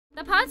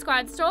the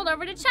Podsquad strolled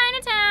over to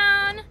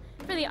Chinatown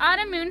for the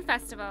Autumn Moon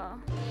Festival.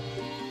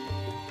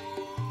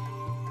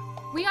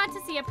 We got to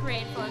see a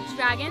parade full of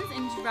dragons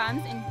and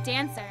drums and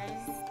dancers.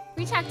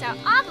 We checked out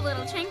all the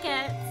little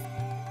trinkets.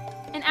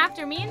 And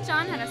after me and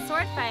John had a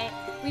sword fight,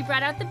 we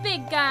brought out the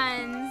big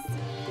guns.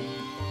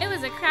 It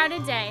was a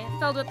crowded day,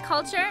 filled with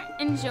culture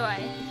and joy,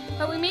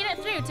 but we made it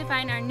through to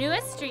find our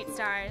newest Street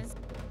Stars.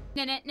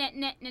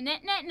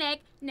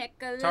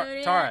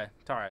 Nickelodeon.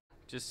 Tara,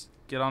 just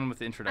get on with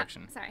the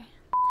introduction. Sorry.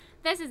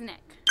 This is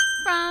Nick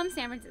from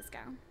San Francisco.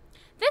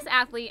 This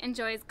athlete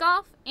enjoys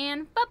golf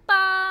and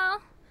football.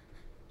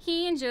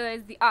 He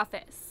enjoys The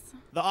Office.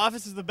 The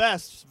Office is the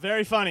best.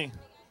 Very funny.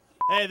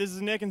 Hey, this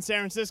is Nick in San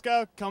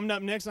Francisco. Coming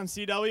up next on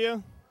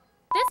CW.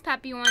 This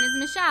peppy one is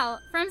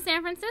Michelle from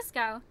San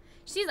Francisco.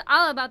 She's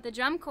all about the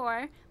drum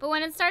corps, but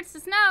when it starts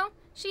to snow,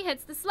 she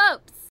hits the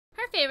slopes.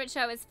 Her favorite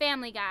show is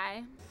Family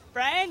Guy.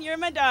 Brian, you're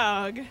my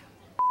dog.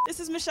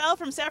 This is Michelle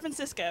from San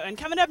Francisco, and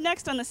coming up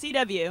next on the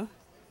CW.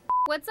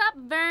 What's up,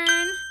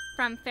 Vern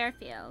from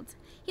Fairfield?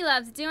 He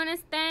loves doing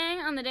his thing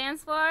on the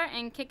dance floor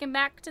and kicking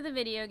back to the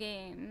video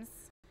games.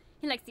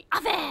 He likes The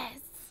Office.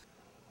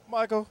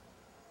 Michael,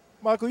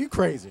 you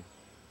crazy.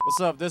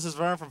 What's up? This is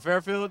Vern from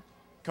Fairfield.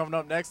 Coming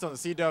up next on the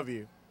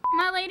CW.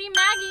 My lady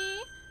Maggie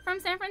from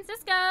San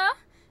Francisco.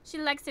 She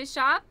likes to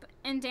shop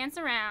and dance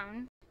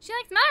around. She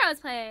likes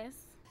Melrose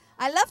Place.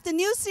 I love the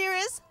new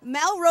series,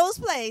 Melrose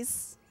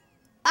Place.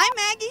 I'm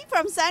Maggie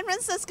from San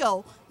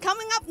Francisco.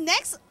 Coming up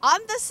next on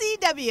the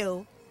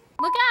CW.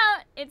 Look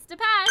out, it's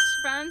Depeche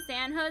from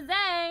San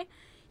Jose.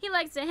 He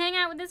likes to hang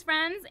out with his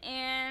friends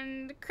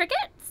and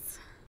crickets.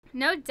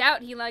 No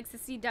doubt he likes the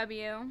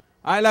CW.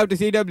 I love the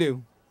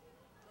CW.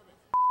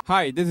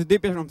 Hi, this is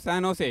Deepesh from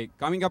San Jose.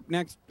 Coming up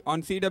next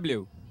on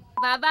CW.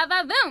 Boom!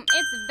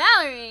 It's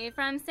Valerie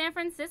from San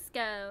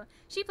Francisco.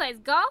 She plays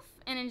golf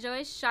and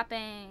enjoys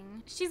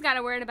shopping. She's got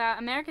a word about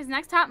America's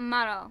Next Top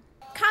Model.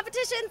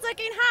 Competition's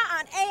looking hot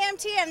on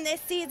AMTM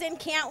this season.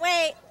 Can't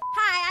wait.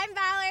 Hi, I'm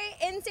Valerie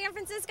in San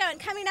Francisco, and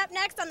coming up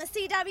next on the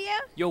CW.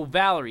 Yo,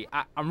 Valerie,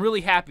 I'm really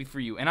happy for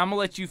you, and I'm gonna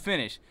let you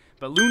finish.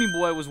 But Looney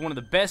Boy was one of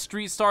the best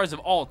street stars of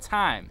all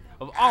time.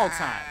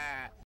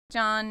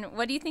 John,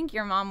 what do you think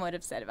your mom would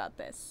have said about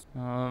this?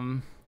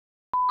 Aw,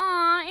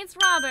 it's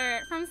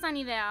Robert from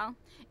Sunnyvale.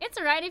 It's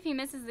alright if he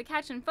misses the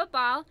catch in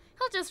football.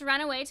 He'll just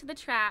run away to the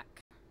track.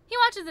 He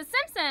watches The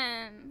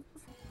Simpsons.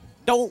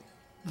 Don't.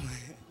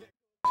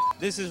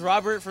 This is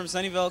Robert from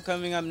Sunnyvale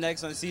coming up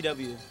next on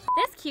CW.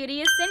 This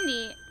cutie is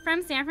Cindy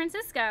from San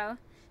Francisco.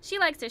 She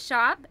likes to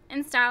shop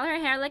and style her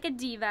hair like a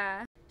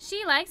diva.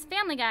 She likes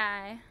Family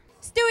Guy.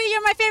 Stewie,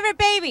 you're my favorite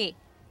baby.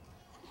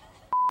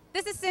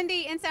 This is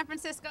Cindy in San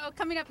Francisco,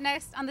 coming up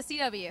next on the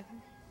CW.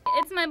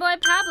 It's my boy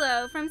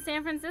Pablo from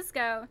San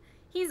Francisco.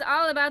 He's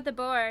all about the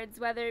boards,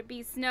 whether it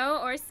be snow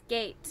or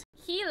skate.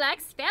 He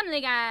likes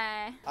Family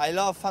Guy. I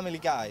love Family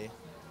Guy.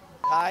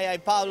 Hi,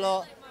 I'm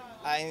Pablo.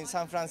 I'm in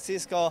San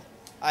Francisco.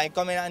 I'm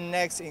coming up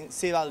next in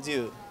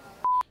CW.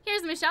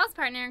 Here's Michelle's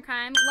partner in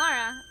crime,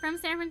 Laura from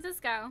San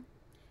Francisco.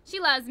 She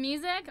loves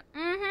music,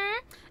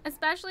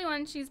 especially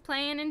when she's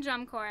playing in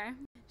drum corps.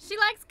 She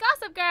likes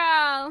Gossip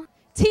Girl.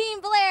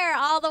 Team Blair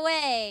all the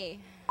way.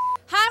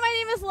 Hi, my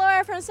name is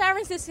Laura from San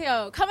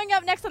Francisco, coming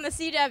up next on the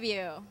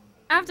CW.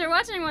 After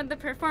watching what the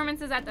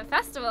performances at the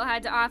festival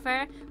had to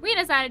offer, we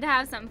decided to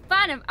have some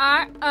fun of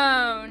our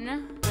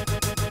own.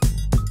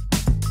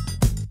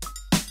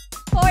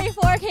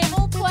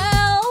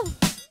 44cable12.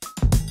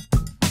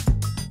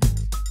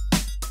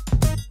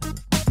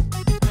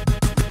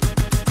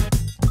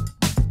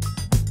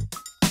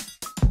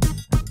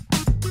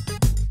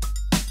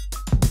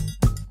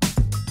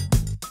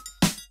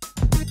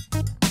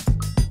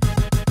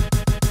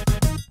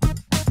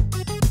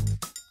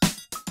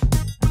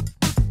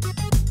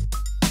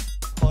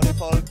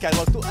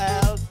 Cable 12.